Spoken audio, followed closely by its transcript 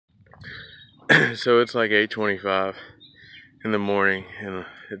So it's like 8:25 in the morning, and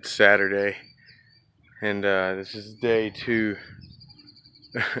it's Saturday, and this is day 2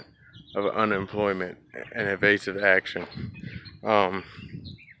 of unemployment and evasive action. Um,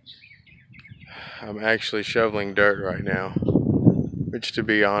 I'm actually shoveling dirt right now, which, to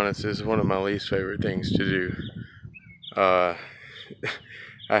be honest, is one of my least favorite things to do. I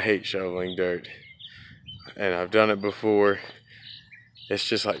hate shoveling dirt, and I've done it before. It's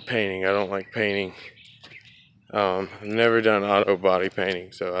just like painting. I don't like painting. I've never done auto body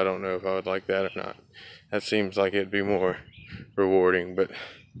painting, so I don't know if I would like that or not. That seems like it'd be more rewarding, but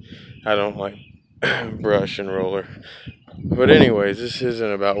I don't like brush and roller. But anyways, this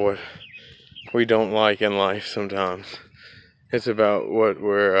isn't about what we don't like in life sometimes. It's about what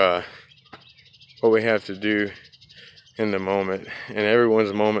we have to do in the moment, and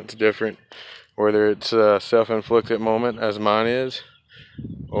everyone's moment's different. Whether it's a self-inflicted moment, as mine is,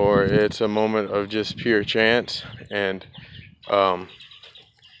 or it's a moment of just pure chance and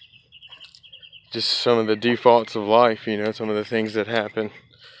just some of the defaults of life, some of the things that happen.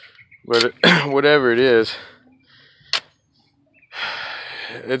 But whatever it is,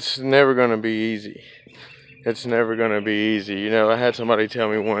 it's never going to be easy. It's never going to be easy. I had somebody tell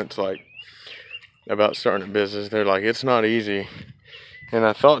me once, about starting a business. They're like, it's not easy. And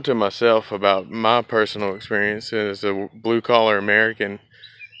I thought to myself about my personal experience as a blue-collar American,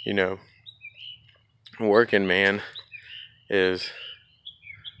 working man is,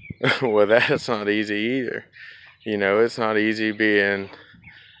 well, that's not easy either. It's not easy being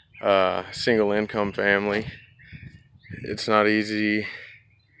a single income family. It's not easy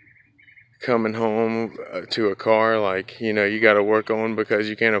coming home to a car you got to work on because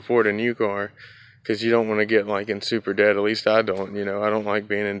you can't afford a new car, because you don't want to get in super debt. At least I don't. I don't like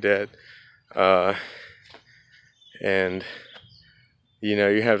being in debt. And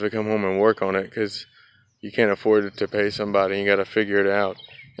you have to come home and work on it because you can't afford it to pay somebody. You got to figure it out,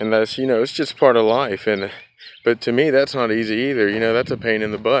 and that's it's just part of life. But to me, that's not easy either. That's a pain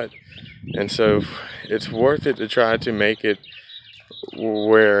in the butt, and so it's worth it to try to make it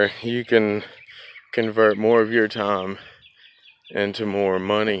where you can convert more of your time into more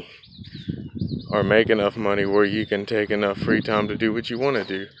money, or make enough money where you can take enough free time to do what you want to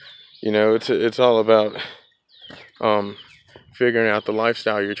do. It's all about figuring out the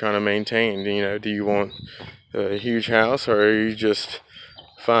lifestyle you're trying to maintain. Do you want a huge house, or are you just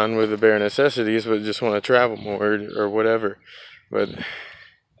fine with the bare necessities but just want to travel more, or whatever? But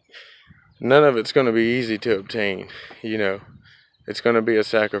none of it's going to be easy to obtain. It's going to be a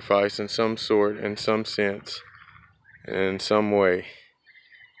sacrifice in some sort, in some sense, in some way.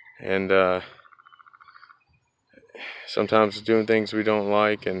 And sometimes doing things we don't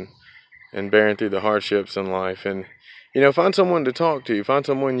like, and bearing through the hardships in life. And find someone to talk to. Find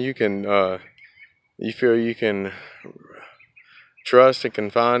someone you feel you can trust and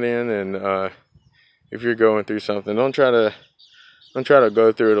confide in. And if you're going through something, don't try to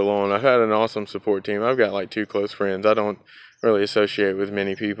go through it alone. I've had an awesome support team. I've got 2 close friends. I don't really associate with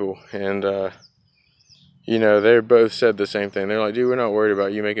many people, and they both said the same thing. They're like, dude, we're not worried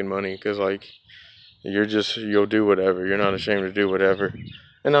about you making money, because you'll do whatever. You're not ashamed to do whatever.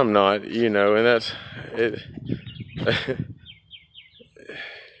 And I'm not, and that's it.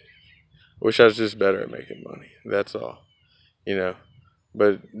 Wish I was just better at making money. That's all,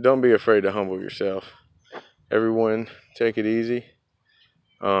 But don't be afraid to humble yourself. Everyone, take it easy.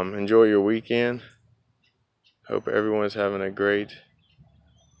 Enjoy your weekend. Hope everyone's having a great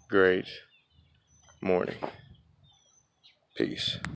morning. Peace.